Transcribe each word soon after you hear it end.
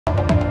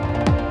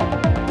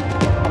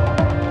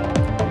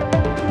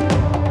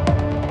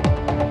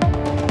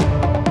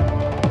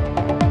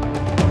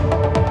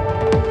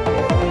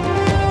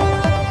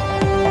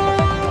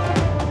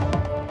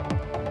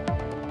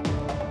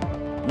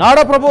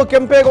ನಾಡಪ್ರಭು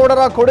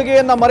ಕೆಂಪೇಗೌಡರ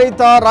ಕೊಡುಗೆಯನ್ನ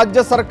ಮರೆಯುತ್ತಾ ರಾಜ್ಯ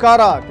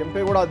ಸರ್ಕಾರ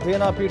ಕೆಂಪೇಗೌಡ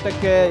ಅಧ್ಯಯನ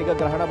ಪೀಠಕ್ಕೆ ಈಗ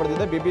ಗ್ರಹಣ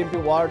ಬರೆದಿದೆ. ಬಿಬಿಎಂಪಿ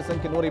ವಾರ್ಡ್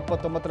ಸಂಖ್ಯೆ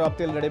 129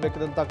 ವ್ಯಾಪ್ತಿಯಲ್ಲಿ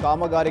ನಡೆಯಬೇಕಿದ್ದಂತ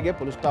ಕಾಮಗಾರಿಗೆ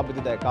ಫುಲ್ ಸ್ಟಾಪ್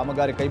ಬಿದ್ದಿದೆ.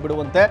 ಕಾಮಗಾರಿ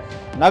ಕೈಬಿಡುವಂತೆ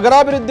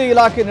ನಗರಾಭಿವೃದ್ಧಿ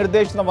ಇಲಾಖೆ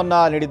ನಿರ್ದೇಶನವನ್ನ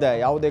ನೀಡಿದೆ.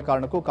 ಯಾವುದೇ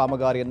ಕಾರಣಕ್ಕೂ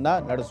ಕಾಮಗಾರಿಯನ್ನ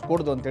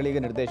ನಡೆಸಕೂಡದು ಅಂತ ಹೇಳಿ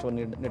ಈಗ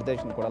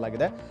ನಿರ್ದೇಶನ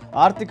ಕೊಡಲಾಗಿದೆ.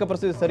 ಆರ್ಥಿಕ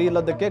ಪರಿಸ್ಥಿತಿ ಸರಿ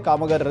ಇಲ್ಲದಕ್ಕೆ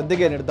ಕಾಮಗಾರಿ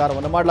ರದ್ದಿಗೆ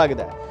ನಿರ್ಧಾರವನ್ನು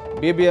ಮಾಡಲಾಗಿದೆ.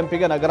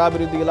 ಬಿಬಿಎಂಪಿಗೆ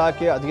ನಗರಾಭಿವೃದ್ಧಿ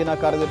ಇಲಾಖೆ ಅಧೀನ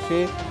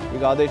ಕಾರ್ಯದರ್ಶಿ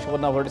ಈಗ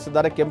ಆದೇಶವನ್ನು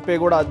ಹೊರಡಿಸಿದ್ದಾರೆ.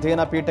 ಕೆಂಪೇಗೌಡ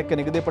ಅಧ್ಯಯನ ಪೀಠಕ್ಕೆ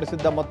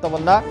ನಿಗದಿಪಡಿಸಿದ್ದ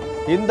ಮೊತ್ತವನ್ನ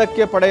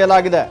ಹಿಂದಕ್ಕೆ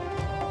ಪಡೆಯಲಾಗಿದೆ.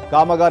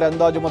 ಕಾಮಗಾರಿ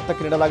ಅಂದಾಜು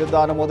ಮೊತ್ತಕ್ಕೆ ನೀಡಲಾಗಿದ್ದ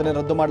ಅನುಮೋದನೆ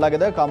ರದ್ದು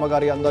ಮಾಡಲಾಗಿದೆ.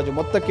 ಕಾಮಗಾರಿ ಅಂದಾಜು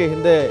ಮೊತ್ತಕ್ಕೆ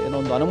ಹಿಂದೆ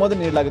ಏನೊಂದು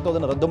ಅನುಮೋದನೆ ನೀಡಲಾಗಿತ್ತು,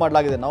 ಅದನ್ನು ರದ್ದು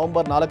ಮಾಡಲಾಗಿದೆ.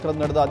 ನವೆಂಬರ್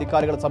 4ರಂದು ನಡೆದ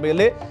ಅಧಿಕಾರಿಗಳ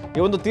ಸಭೆಯಲ್ಲಿ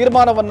ಈ ಒಂದು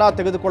ತೀರ್ಮಾನವನ್ನ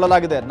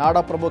ತೆಗೆದುಕೊಳ್ಳಲಾಗಿದೆ.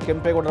 ನಾಡಪ್ರಭು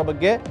ಕೆಂಪೇಗೌಡರ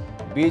ಬಗ್ಗೆ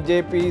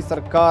ಬಿಜೆಪಿ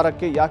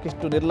ಸರ್ಕಾರಕ್ಕೆ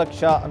ಯಾಕಿಷ್ಟು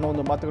ನಿರ್ಲಕ್ಷ್ಯ ಅನ್ನೋ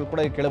ಒಂದು ಮಾತುಗಳು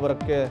ಕೂಡ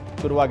ಕೇಳಿಬರೋಕ್ಕೆ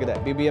ಶುರುವಾಗಿದೆ.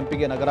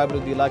 ಬಿಬಿಎಂಪಿಗೆ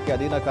ನಗರಾಭಿವೃದ್ಧಿ ಇಲಾಖೆ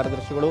ಅಧೀನ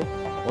ಕಾರ್ಯದರ್ಶಿಗಳು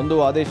ಒಂದು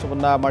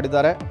ಆದೇಶವನ್ನ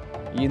ಮಾಡಿದ್ದಾರೆ.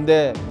 ಈ ಹಿಂದೆ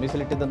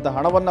ಮೀಸಲಿಟ್ಟಿದ್ದಂಥ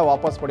ಹಣವನ್ನು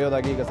ವಾಪಸ್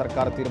ಪಡೆಯೋದಾಗಿ ಈಗ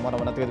ಸರ್ಕಾರ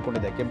ತೀರ್ಮಾನವನ್ನು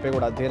ತೆಗೆದುಕೊಂಡಿದೆ.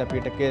 ಕೆಂಪೇಗೌಡ ಅಧ್ಯಯನ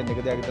ಪೀಠಕ್ಕೆ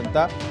ನಿಗದಿಯಾಗಿದ್ದಂಥ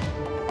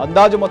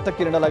ಅಂದಾಜು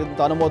ಮೊತ್ತಕ್ಕೆ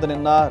ನೀಡಲಾಗಿದ್ದಂಥ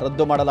ಅನುಮೋದನೆಯನ್ನು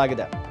ರದ್ದು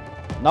ಮಾಡಲಾಗಿದೆ.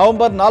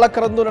 ನವೆಂಬರ್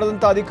 4ರಂದು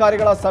ನಡೆದಂಥ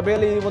ಅಧಿಕಾರಿಗಳ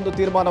ಸಭೆಯಲ್ಲಿ ಈ ಒಂದು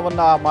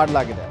ತೀರ್ಮಾನವನ್ನು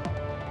ಮಾಡಲಾಗಿದೆ.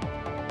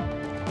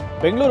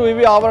 ಬೆಂಗಳೂರು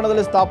ವಿವಿ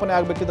ಆವರಣದಲ್ಲಿ ಸ್ಥಾಪನೆ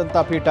ಆಗಬೇಕಿದ್ದಂಥ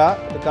ಪೀಠ,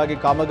 ಇದಕ್ಕಾಗಿ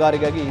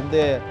ಕಾಮಗಾರಿಗಾಗಿ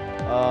ಹಿಂದೆ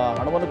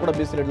ಹಣವನ್ನು ಕೂಡ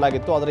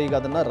ಮೀಸಲಿಡಲಾಗಿತ್ತು. ಆದರೆ ಈಗ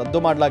ಅದನ್ನು ರದ್ದು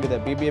ಮಾಡಲಾಗಿದೆ.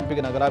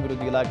 ಬಿಬಿಎಂಪಿಗೆ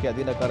ನಗರಾಭಿವೃದ್ಧಿ ಇಲಾಖೆ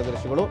ಅಧೀನ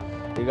ಕಾರ್ಯದರ್ಶಿಗಳು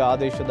ಈಗ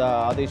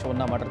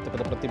ಆದೇಶವನ್ನು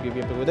ಮಾಡಿರ್ತಕ್ಕಂಥ ಪ್ರತಿ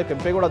ಬಿಬಿಎಂಪಿಗೂ ಇದೆ.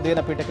 ಕೆಂಪೇಗೌಡ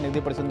ಅಧ್ಯಯನ ಪೀಠಕ್ಕೆ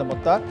ನಿಗದಿಪಡಿಸಿದ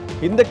ಮೊತ್ತ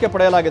ಹಿಂದಕ್ಕೆ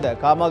ಪಡೆಯಲಾಗಿದೆ.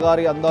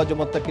 ಕಾಮಗಾರಿ ಅಂದಾಜು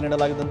ಮೊತ್ತಕ್ಕೆ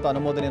ನೀಡಲಾಗಿದ್ದಂಥ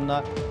ಅನುಮೋದನೆಯನ್ನು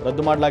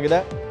ರದ್ದು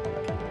ಮಾಡಲಾಗಿದೆ.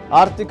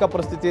 ಆರ್ಥಿಕ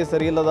ಪರಿಸ್ಥಿತಿ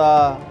ಸರಿಯಿಲ್ಲದ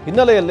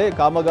ಹಿನ್ನೆಲೆಯಲ್ಲಿ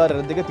ಕಾಮಗಾರಿ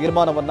ರದ್ದಿಗೆ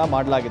ತೀರ್ಮಾನವನ್ನ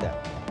ಮಾಡಲಾಗಿದೆ.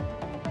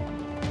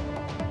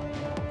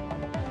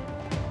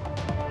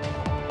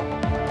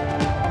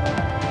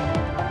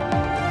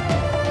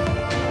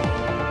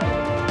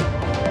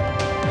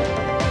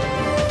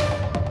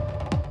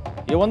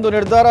 ಈ ಒಂದು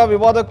ನಿರ್ಧಾರ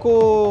ವಿವಾದಕ್ಕೂ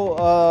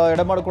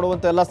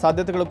ಎಡೆಮಾಡಿಕೊಡುವಂಥ ಎಲ್ಲ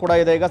ಸಾಧ್ಯತೆಗಳು ಕೂಡ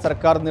ಇದೆ. ಈಗ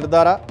ಸರ್ಕಾರದ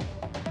ನಿರ್ಧಾರ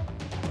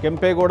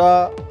ಕೆಂಪೇಗೌಡ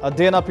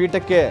ಅಧ್ಯಯನ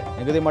ಪೀಠಕ್ಕೆ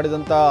ನಿಗದಿ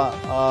ಮಾಡಿದಂಥ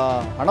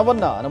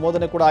ಹಣವನ್ನು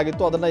ಅನುಮೋದನೆ ಕೂಡ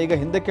ಆಗಿತ್ತು, ಅದನ್ನು ಈಗ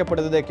ಹಿಂದಕ್ಕೆ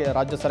ಪಡೆದಿದೆ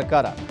ರಾಜ್ಯ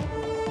ಸರ್ಕಾರ.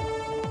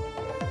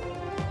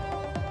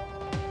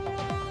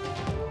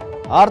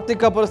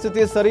 ಆರ್ಥಿಕ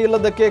ಪರಿಸ್ಥಿತಿ ಸರಿ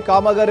ಇಲ್ಲದಕ್ಕೆ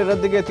ಕಾಮಗಾರಿ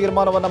ರದ್ದಿಗೆ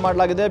ತೀರ್ಮಾನವನ್ನು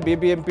ಮಾಡಲಾಗಿದೆ.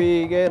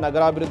 ಬಿಬಿಎಂಪಿಗೆ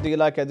ನಗರಾಭಿವೃದ್ಧಿ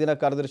ಇಲಾಖೆ ಅಧೀನ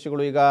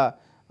ಕಾರ್ಯದರ್ಶಿಗಳು ಈಗ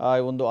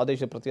ಒಂದು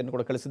ಆದೇಶ ಪ್ರತಿಯನ್ನು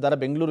ಕೂಡ ಕಳಿಸಿದ್ದಾರೆ.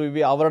 ಬೆಂಗಳೂರು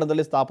ವಿವಿ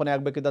ಆವರಣದಲ್ಲಿ ಸ್ಥಾಪನೆ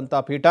ಆಗಬೇಕಿದ್ದಂಥ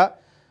ಪೀಠ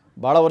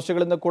ಬಹಳ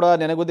ವರ್ಷಗಳಿಂದ ಕೂಡ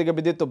ನೆನೆಗುದಿಗೆ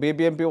ಬಿದ್ದಿತ್ತು.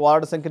 ಬಿಬಿಎಂಪಿ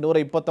ವಾರ್ಡ್ ಸಂಖ್ಯೆ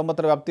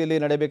 129 ವ್ಯಾಪ್ತಿಯಲ್ಲಿ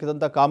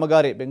ನಡೆಯಬೇಕಿದ್ದಂಥ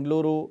ಕಾಮಗಾರಿ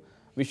ಬೆಂಗಳೂರು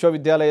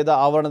ವಿಶ್ವವಿದ್ಯಾಲಯದ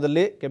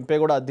ಆವರಣದಲ್ಲಿ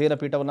ಕೆಂಪೇಗೌಡ ಅಧ್ಯಯನ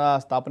ಪೀಠವನ್ನು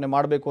ಸ್ಥಾಪನೆ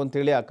ಮಾಡಬೇಕು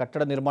ಅಂತೇಳಿ ಆ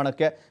ಕಟ್ಟಡ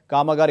ನಿರ್ಮಾಣಕ್ಕೆ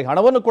ಕಾಮಗಾರಿ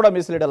ಹಣವನ್ನು ಕೂಡ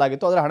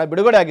ಮೀಸಲಿಡಲಾಗಿತ್ತು. ಆದರೆ ಹಣ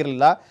ಬಿಡುಗಡೆ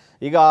ಆಗಿರಲಿಲ್ಲ.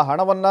 ಈಗ ಆ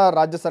ಹಣವನ್ನು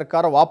ರಾಜ್ಯ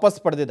ಸರ್ಕಾರ ವಾಪಸ್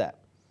ಪಡೆದಿದೆ.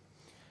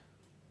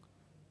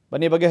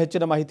 ಬನ್ನಿ ಬಗ್ಗೆ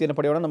ಹೆಚ್ಚಿನ ಮಾಹಿತಿಯನ್ನು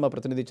ಪಡೆಯೋಣ. ನಮ್ಮ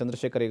ಪ್ರತಿನಿಧಿ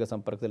ಚಂದ್ರಶೇಖರ್ ಈಗ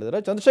ಸಂಪರ್ಕದಲ್ಲಿದ್ದಾರೆ.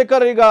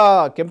 ಚಂದ್ರಶೇಖರ್, ಈಗ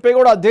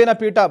ಕೆಂಪೇಗೌಡ ಅಧ್ಯಯನ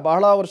ಪೀಠ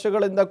ಬಹಳ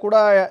ವರ್ಷಗಳಿಂದ ಕೂಡ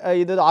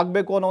ಇದು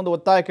ಆಗಬೇಕು ಅನ್ನೋ ಒಂದು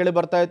ಒತ್ತಾಯ ಕೇಳಿ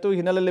ಬರ್ತಾ ಇತ್ತು.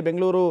 ಹಿನ್ನೆಲೆಯಲ್ಲಿ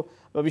ಬೆಂಗಳೂರು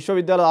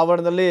ವಿಶ್ವವಿದ್ಯಾಲಯ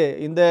ಆವರಣದಲ್ಲಿ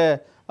ಹಿಂದೆ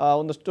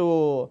ಒಂದಷ್ಟು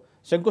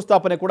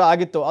ಶಂಕುಸ್ಥಾಪನೆ ಕೂಡ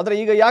ಆಗಿತ್ತು. ಆದರೆ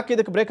ಈಗ ಯಾಕೆ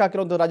ಇದಕ್ಕೆ ಬ್ರೇಕ್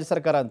ಹಾಕಿರುವಂಥ ರಾಜ್ಯ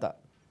ಸರ್ಕಾರ ಅಂತ?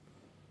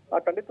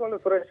 ಖಂಡಿತವಾಗ್ಲೂ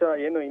ಸುರೇಶ್,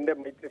 ಏನು ಹಿಂದೆ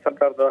ಮೈತ್ರಿ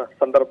ಸರ್ಕಾರದ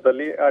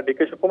ಸಂದರ್ಭದಲ್ಲಿ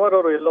ಡಿ.ಕೆ. ಶಿವಕುಮಾರ್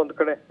ಅವರು ಎಲ್ಲೋ ಒಂದು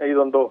ಕಡೆ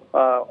ಇದೊಂದು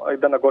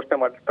ಇದನ್ನ ಘೋಷಣೆ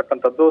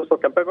ಮಾಡಿರ್ತಕ್ಕಂಥದ್ದು. ಸೊ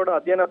ಕೆಂಪೇಗೌಡ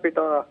ಅಧ್ಯಯನ ಪೀಠ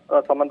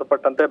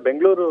ಸಂಬಂಧಪಟ್ಟಂತೆ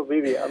ಬೆಂಗಳೂರು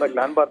ವಿವಿ ಅಂದ್ರೆ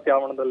ಜ್ಞಾನ ಭಾರತಿ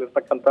ಆವರಣದಲ್ಲಿ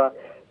ಇರ್ತಕ್ಕಂಥ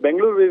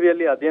ಬೆಂಗಳೂರು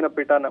ವಿವಿಯಲ್ಲಿ ಅಧ್ಯಯನ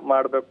ಪೀಠ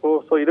ಮಾಡಬೇಕು.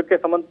 ಸೊ ಇದಕ್ಕೆ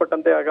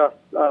ಸಂಬಂಧಪಟ್ಟಂತೆ ಆಗ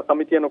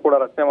ಸಮಿತಿಯನ್ನು ಕೂಡ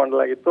ರಚನೆ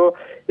ಮಾಡಲಾಗಿತ್ತು.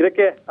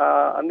 ಇದಕ್ಕೆ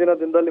ಅಂದಿನ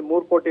ದಿನದಲ್ಲಿ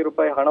 3 ಕೋಟಿ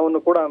ರೂಪಾಯಿ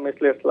ಹಣವನ್ನು ಕೂಡ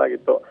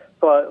ಮೀಸಲಿರಿಸಲಾಗಿತ್ತು.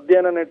 ಸೊ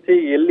ಅಧ್ಯಯನ ನಡೆಸಿ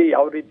ಎಲ್ಲಿ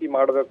ಯಾವ ರೀತಿ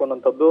ಮಾಡಬೇಕು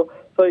ಅನ್ನೋಂಥದ್ದು.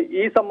 ಸೊ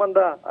ಈ ಸಂಬಂಧ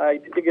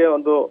ಇತ್ತೀಚೆಗೆ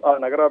ಒಂದು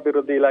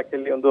ನಗರಾಭಿವೃದ್ಧಿ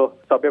ಇಲಾಖೆಯಲ್ಲಿ ಒಂದು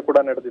ಸಭೆ ಕೂಡ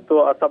ನಡೆದಿತ್ತು.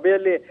 ಆ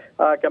ಸಭೆಯಲ್ಲಿ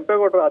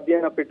ಕೆಂಪೇಗೌಡರ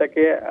ಅಧ್ಯಯನ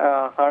ಪೀಠಕ್ಕೆ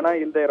ಹಣ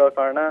ಇಲ್ಲದೆ ಇರೋ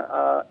ಕಾರಣ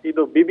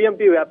ಇದು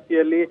ಬಿಬಿಎಂಪಿ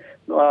ವ್ಯಾಪ್ತಿಯಲ್ಲಿ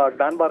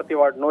ಜ್ಞಾನ ಭಾರತಿ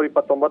ವಾರ್ಡ್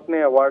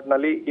 129ನೇ ವಾರ್ಡ್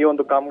ನಲ್ಲಿ ಈ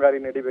ಒಂದು ಕಾಮಗಾರಿ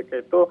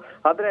ನಡೀಬೇಕಾಗಿತ್ತು.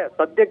 ಆದ್ರೆ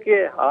ಸದ್ಯಕ್ಕೆ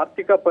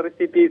ಆರ್ಥಿಕ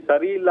ಪರಿಸ್ಥಿತಿ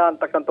ಸರಿ ಇಲ್ಲ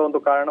ಅಂತಕ್ಕಂಥ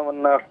ಒಂದು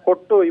ಕಾರಣವನ್ನ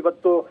ಕೊಟ್ಟು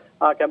ಇವತ್ತು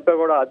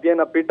ಕೆಂಪೇಗೌಡ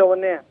ಅಧ್ಯಯನ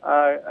ಪೀಠವನ್ನೇ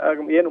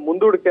ಏನು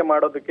ಮುಂದೂಡಿಕೆ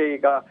ಮಾಡೋದಕ್ಕೆ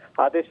ಈಗ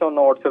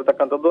ಆದೇಶವನ್ನು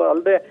ಹೊರಡಿಸಿರ್ತಕ್ಕಂಥದ್ದು.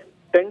 ಅಲ್ಲದೆ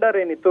ಟೆಂಡರ್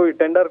ಏನಿತ್ತು, ಈ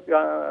ಟೆಂಡರ್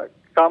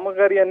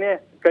ಕಾಮಗಾರಿಯನ್ನೇ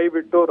ಕೈ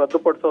ಬಿಟ್ಟು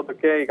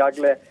ರದ್ದುಪಡಿಸೋದಕ್ಕೆ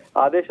ಈಗಾಗಲೇ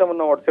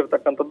ಆದೇಶವನ್ನು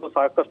ಹೊರಡಿಸಿರ್ತಕ್ಕಂಥದ್ದು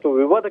ಸಾಕಷ್ಟು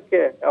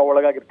ವಿವಾದಕ್ಕೆ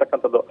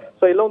ಒಳಗಾಗಿರ್ತಕ್ಕಂಥದ್ದು.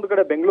 ಸೊ ಇಲ್ಲೊಂದು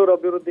ಕಡೆ ಬೆಂಗಳೂರು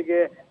ಅಭಿವೃದ್ಧಿಗೆ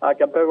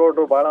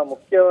ಕೆಂಪೇಗೌಡರು ಬಹಳ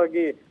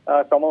ಮುಖ್ಯವಾಗಿ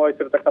ಶ್ರಮ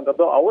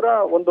ವಹಿಸಿರ್ತಕ್ಕಂಥದ್ದು. ಅವರ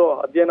ಒಂದು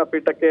ಅಧ್ಯಯನ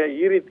ಪೀಠಕ್ಕೆ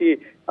ಈ ರೀತಿ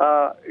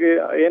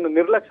ಏನು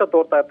ನಿರ್ಲಕ್ಷ್ಯ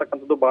ತೋರ್ತಾ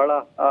ಇರ್ತಕ್ಕಂಥದ್ದು ಬಹಳ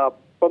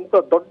ಸ್ವಂತ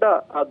ದೊಡ್ಡ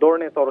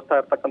ಧೋರಣೆ ತೋರಿಸ್ತಾ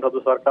ಇರ್ತಕ್ಕಂಥದ್ದು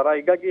ಸರ್ಕಾರ.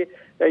 ಹೀಗಾಗಿ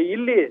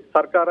ಇಲ್ಲಿ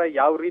ಸರ್ಕಾರ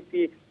ಯಾವ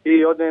ರೀತಿ ಈ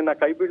ಯೋಜನೆಯನ್ನ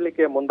ಕೈ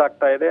ಬಿಡ್ಲಿಕ್ಕೆ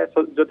ಮುಂದಾಗ್ತಾ ಇದೆ,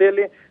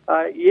 ಜೊತೆಯಲ್ಲಿ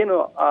ಏನು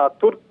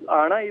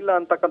ಹಣ ಇಲ್ಲ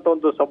ಅಂತಕ್ಕಂಥ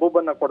ಒಂದು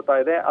ಸಬೂಬನ್ನ ಕೊಡ್ತಾ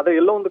ಇದೆ. ಅದೇ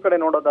ಎಲ್ಲೋ ಒಂದು ಕಡೆ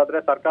ನೋಡೋದಾದ್ರೆ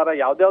ಸರ್ಕಾರ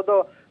ಯಾವ್ದಾವ್ದೋ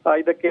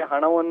ಇದಕ್ಕೆ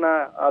ಹಣವನ್ನ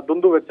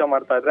ದುಂದು ವೆಚ್ಚ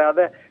ಮಾಡ್ತಾ ಇದ್ರೆ,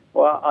 ಅದೇ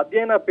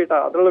ಅಧ್ಯಯನ ಪೀಠ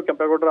ಅದರಲ್ಲೂ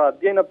ಕೆಂಪೇಗೌಡರ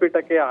ಅಧ್ಯಯನ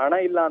ಪೀಠಕ್ಕೆ ಹಣ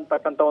ಇಲ್ಲ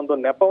ಅಂತಕ್ಕಂಥ ಒಂದು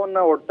ನೆಪವನ್ನ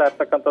ಓಡ್ತಾ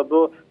ಇರ್ತಕ್ಕಂಥದ್ದು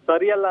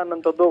ಸರಿಯಲ್ಲ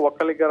ಅನ್ನೋಂಥದ್ದು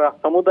ಒಕ್ಕಲಿಗರ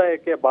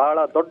ಸಮುದಾಯಕ್ಕೆ ಬಹಳ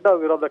ದೊಡ್ಡ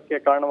ವಿರೋಧಕ್ಕೆ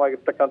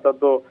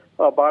ಕಾರಣವಾಗಿರ್ತಕ್ಕಂಥದ್ದು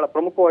ಬಹಳ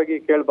ಪ್ರಮುಖವಾಗಿ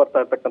ಕೇಳಿ ಬರ್ತಾ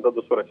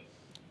ಇರ್ತಕ್ಕಂಥದ್ದು ಸುರೇಶ್.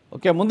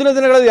 ಓಕೆ, ಮುಂದಿನ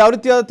ದಿನಗಳಲ್ಲಿ ಯಾವ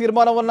ರೀತಿಯ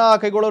ತೀರ್ಮಾನವನ್ನ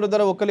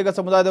ಕೈಗೊಳ್ಳೋರಿದ್ದಾರೆ ಒಕ್ಕಲಿಗ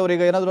ಸಮುದಾಯದವರು?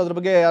 ಈಗ ಏನಾದರೂ ಅದ್ರ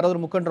ಬಗ್ಗೆ ಯಾರಾದರೂ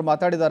ಮುಖಂಡರು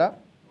ಮಾತಾಡಿದಾರಾ?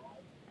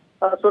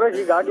 ಸುರೇಶ್,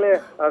 ಈಗಾಗಲೇ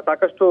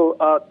ಸಾಕಷ್ಟು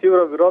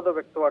ತೀವ್ರ ವಿರೋಧ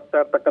ವ್ಯಕ್ತವಾಗ್ತಾ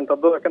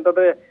ಇರ್ತಕ್ಕಂಥದ್ದು.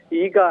 ಯಾಕಂತಂದ್ರೆ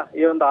ಈಗ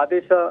ಈ ಒಂದು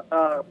ಆದೇಶ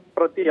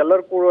ಪ್ರತಿ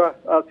ಎಲ್ಲರೂ ಕೂಡ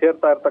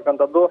ಸೇರ್ತಾ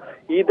ಇರ್ತಕ್ಕಂಥದ್ದು.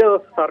 ಇದೇ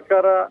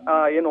ಸರ್ಕಾರ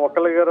ಏನು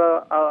ಒಕ್ಕಲಿಗರ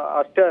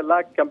ಅಷ್ಟೇ ಅಲ್ಲ,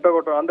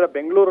 ಕೆಂಪೇಗೌಡರು ಅಂದ್ರೆ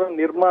ಬೆಂಗಳೂರು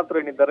ನಿರ್ಮಾತೃ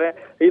ಏನಿದ್ದಾರೆ,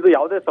 ಇದು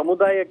ಯಾವುದೇ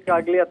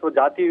ಸಮುದಾಯಕ್ಕಾಗ್ಲಿ ಅಥವಾ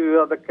ಜಾತಿ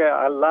ವಿವಾದಕ್ಕೆ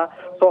ಅಲ್ಲ.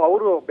 ಸೊ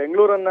ಅವರು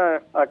ಬೆಂಗಳೂರನ್ನ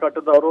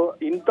ಕಟ್ಟಿದವರು,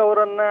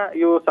 ಇಂಥವರನ್ನ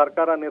ಇವು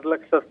ಸರ್ಕಾರ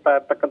ನಿರ್ಲಕ್ಷಿಸ್ತಾ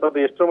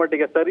ಇರ್ತಕ್ಕಂಥದ್ದು ಎಷ್ಟರ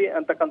ಮಟ್ಟಿಗೆ ಸರಿ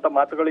ಅಂತಕ್ಕಂಥ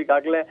ಮಾತುಗಳು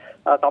ಈಗಾಗಲೇ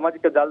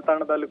ಸಾಮಾಜಿಕ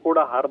ಜಾಲತಾಣದಲ್ಲಿ ಕೂಡ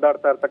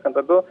ಹರಿದಾಡ್ತಾ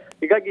ಇರ್ತಕ್ಕಂಥದ್ದು.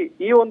 ಹೀಗಾಗಿ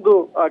ಈ ಒಂದು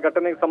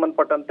ಘಟನೆಗೆ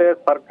ಸಂಬಂಧಪಟ್ಟಂತೆ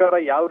ಸರ್ಕಾರ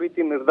ಯಾವ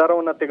ರೀತಿ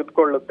ನಿರ್ಧಾರವನ್ನ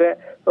ತೆಗೆದುಕೊಳ್ಳುತ್ತೆ,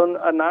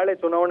 ನಾಳೆ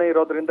ಚುನಾವಣೆ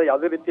ಇರೋದ್ರಿಂದ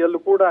ಯಾವುದೇ ರೀತಿಯಲ್ಲೂ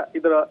ಕೂಡ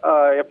ಇದರ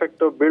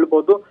ಎಫೆಕ್ಟ್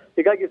ಬೀಳ್ಬೋದು.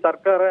 ಹೀಗಾಗಿ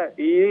ಸರ್ಕಾರ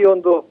ಈ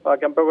ಒಂದು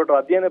ಕೆಂಪೇಗೌಡರ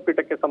ಅಧ್ಯಯನ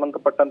ಪೀಠಕ್ಕೆ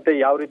ಸಂಬಂಧಪಟ್ಟಂತೆ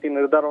ಯಾವ ರೀತಿ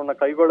ನಿರ್ಧಾರವನ್ನ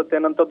ಕೈಗೊಳ್ಳುತ್ತೆ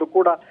ಅನ್ನೋಂಥದ್ದು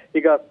ಕೂಡ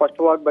ಈಗ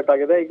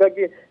ಸ್ಪಷ್ಟವಾಗಬೇಕಾಗಿದೆ.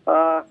 ಹೀಗಾಗಿ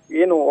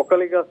ಏನು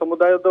ಒಕ್ಕಲಿಗ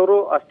ಸಮುದಾಯದವರು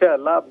ಅಷ್ಟೇ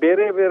ಅಲ್ಲ,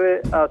 ಬೇರೆ ಬೇರೆ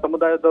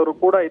ಸಮುದಾಯದವರು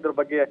ಕೂಡ ಇದ್ರ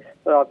ಬಗ್ಗೆ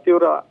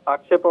ತೀವ್ರ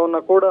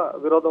ಆಕ್ಷೇಪವನ್ನ ಕೂಡ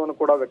ವಿರೋಧವನ್ನು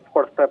ಕೂಡ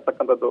ವ್ಯಕ್ತಪಡಿಸ್ತಾ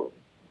ಇರ್ತಕ್ಕಂಥದ್ದು.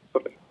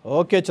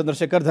 ಓಕೆ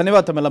ಚಂದ್ರಶೇಖರ್,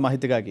 ಧನ್ಯವಾದ ತಮ್ಮೆಲ್ಲ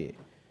ಮಾಹಿತಿಗಾಗಿ.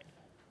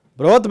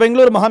 ಬೃಹತ್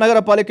ಬೆಂಗಳೂರು ಮಹಾನಗರ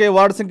ಪಾಲಿಕೆ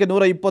ವಾರ್ಡ್ ಸಂಖ್ಯೆ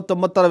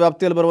 129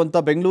 ವ್ಯಾಪ್ತಿಯಲ್ಲಿ ಬರುವಂಥ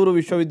ಬೆಂಗಳೂರು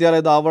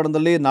ವಿಶ್ವವಿದ್ಯಾಲಯದ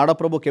ಆವರಣದಲ್ಲಿ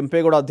ನಾಡಪ್ರಭು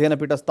ಕೆಂಪೇಗೌಡ ಅಧ್ಯಯನ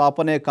ಪೀಠ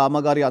ಸ್ಥಾಪನೆ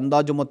ಕಾಮಗಾರಿ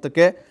ಅಂದಾಜು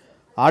ಮೊತ್ತಕ್ಕೆ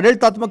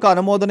ಆಡಳಿತಾತ್ಮಕ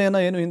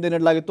ಅನುಮೋದನೆಯನ್ನು ಏನು ಹಿಂದೆ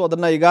ನೀಡಲಾಗಿತ್ತು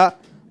ಅದನ್ನು ಈಗ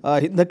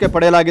ಹಿಂದಕ್ಕೆ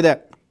ಪಡೆಯಲಾಗಿದೆ.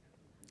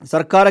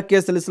 ಸರ್ಕಾರಕ್ಕೆ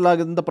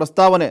ಸಲ್ಲಿಸಲಾಗಿದ್ದಂಥ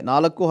ಪ್ರಸ್ತಾವನೆ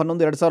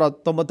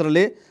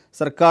 4/11/2019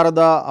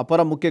 ಸರ್ಕಾರದ ಅಪರ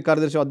ಮುಖ್ಯ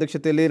ಕಾರ್ಯದರ್ಶಿ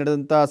ಅಧ್ಯಕ್ಷತೆಯಲ್ಲಿ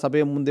ನಡೆದಂಥ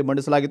ಸಭೆಯ ಮುಂದೆ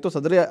ಮಂಡಿಸಲಾಗಿತ್ತು.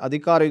 ಸದರಿ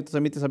ಅಧಿಕಾರಯುಕ್ತ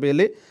ಸಮಿತಿ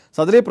ಸಭೆಯಲ್ಲಿ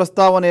ಸದರಿ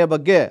ಪ್ರಸ್ತಾವನೆಯ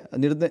ಬಗ್ಗೆ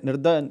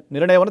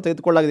ನಿರ್ಣಯವನ್ನು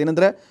ತೆಗೆದುಕೊಳ್ಳಲಾಗಿದೆ.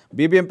 ಏನಂದರೆ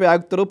BBMP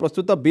ಆಯುಕ್ತರು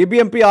ಪ್ರಸ್ತುತ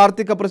BBMP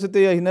ಆರ್ಥಿಕ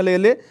ಪರಿಸ್ಥಿತಿಯ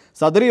ಹಿನ್ನೆಲೆಯಲ್ಲಿ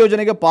ಸದರಿ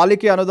ಯೋಜನೆಗೆ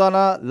ಪಾಲಿಕೆ ಅನುದಾನ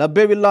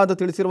ಲಭ್ಯವಿಲ್ಲ ಅಂತ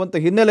ತಿಳಿಸಿರುವಂಥ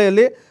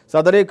ಹಿನ್ನೆಲೆಯಲ್ಲಿ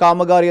ಸದರಿ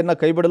ಕಾಮಗಾರಿಯನ್ನು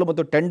ಕೈಬಿಡಲು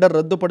ಮತ್ತು ಟೆಂಡರ್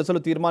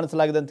ರದ್ದುಪಡಿಸಲು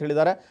ತೀರ್ಮಾನಿಸಲಾಗಿದೆ ಅಂತ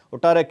ಹೇಳಿದ್ದಾರೆ.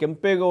 ಒಟ್ಟಾರೆ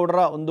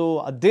ಕೆಂಪೇಗೌಡರ ಒಂದು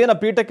ಅಧ್ಯಯನ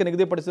ಪೀಠಕ್ಕೆ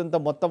ನಿಗದಿಪಡಿಸಿದಂಥ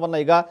ಮೊತ್ತವನ್ನು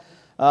ಈಗ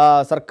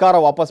ಸರ್ಕಾರ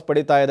ವಾಪಸ್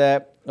ಪಡೀತಾ ಇದೆ.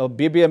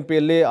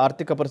 BBMPಯಲ್ಲಿ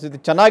ಆರ್ಥಿಕ ಪರಿಸ್ಥಿತಿ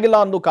ಚೆನ್ನಾಗಿಲ್ಲ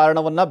ಅನ್ನೋ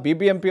ಕಾರಣವನ್ನು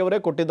BBMP ಅವರೇ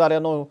ಕೊಟ್ಟಿದ್ದಾರೆ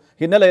ಅನ್ನೋ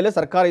ಹಿನ್ನೆಲೆಯಲ್ಲಿ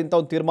ಸರ್ಕಾರ ಇಂಥ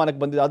ಒಂದು ತೀರ್ಮಾನಕ್ಕೆ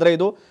ಬಂದಿದೆ. ಆದರೆ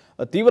ಇದು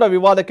ತೀವ್ರ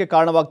ವಿವಾದಕ್ಕೆ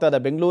ಕಾರಣವಾಗ್ತಾ ಇದೆ.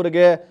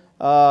 ಬೆಂಗಳೂರಿಗೆ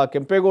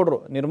ಕೆಂಪೇಗೌಡರು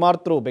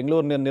ನಿರ್ಮಾತೃರು,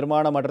 ಬೆಂಗಳೂರು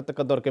ನಿರ್ಮಾಣ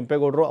ಮಾಡಿರ್ತಕ್ಕಂಥವ್ರು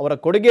ಕೆಂಪೇಗೌಡರು, ಅವರ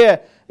ಕೊಡುಗೆ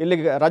ಇಲ್ಲಿ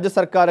ರಾಜ್ಯ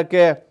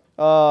ಸರ್ಕಾರಕ್ಕೆ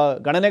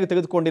ಗಣನೆಗೆ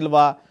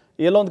ತೆಗೆದುಕೊಂಡಿಲ್ವಾ?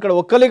 ಎಲ್ಲೊಂದು ಕಡೆ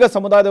ಒಕ್ಕಲಿಗ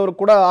ಸಮುದಾಯದವರು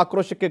ಕೂಡ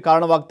ಆಕ್ರೋಶಕ್ಕೆ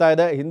ಕಾರಣವಾಗ್ತಾ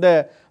ಇದೆ. ಹಿಂದೆ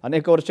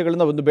ಅನೇಕ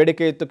ವರ್ಷಗಳಿಂದ ಒಂದು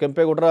ಬೇಡಿಕೆ ಇತ್ತು,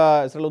 ಕೆಂಪೇಗೌಡರ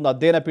ಹೆಸರಲ್ಲಿ ಒಂದು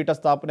ಅಧ್ಯಯನ ಪೀಠ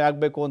ಸ್ಥಾಪನೆ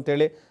ಆಗಬೇಕು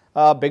ಅಂತೇಳಿ.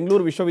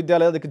 ಬೆಂಗಳೂರು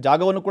ವಿಶ್ವವಿದ್ಯಾಲಯ ಅದಕ್ಕೆ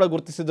ಜಾಗವನ್ನು ಕೂಡ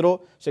ಗುರುತಿಸಿದ್ರು,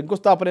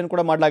 ಶಂಕುಸ್ಥಾಪನೆಯನ್ನು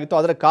ಕೂಡ ಮಾಡಲಾಗಿತ್ತು.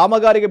 ಆದರೆ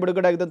ಕಾಮಗಾರಿಗೆ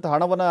ಬಿಡುಗಡೆ ಆಗಿದ್ದಂಥ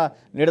ಹಣವನ್ನು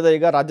ನೀಡಿದ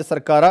ಈಗ ರಾಜ್ಯ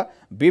ಸರ್ಕಾರ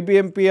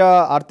BBMPಯ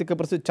ಆರ್ಥಿಕ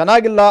ಪರಿಸ್ಥಿತಿ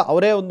ಚೆನ್ನಾಗಿಲ್ಲ,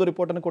 ಅವರೇ ಒಂದು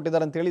ರಿಪೋರ್ಟನ್ನು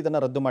ಕೊಟ್ಟಿದ್ದಾರೆ ಅಂತೇಳಿ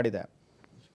ಇದನ್ನು ರದ್ದು ಮಾಡಿದೆ.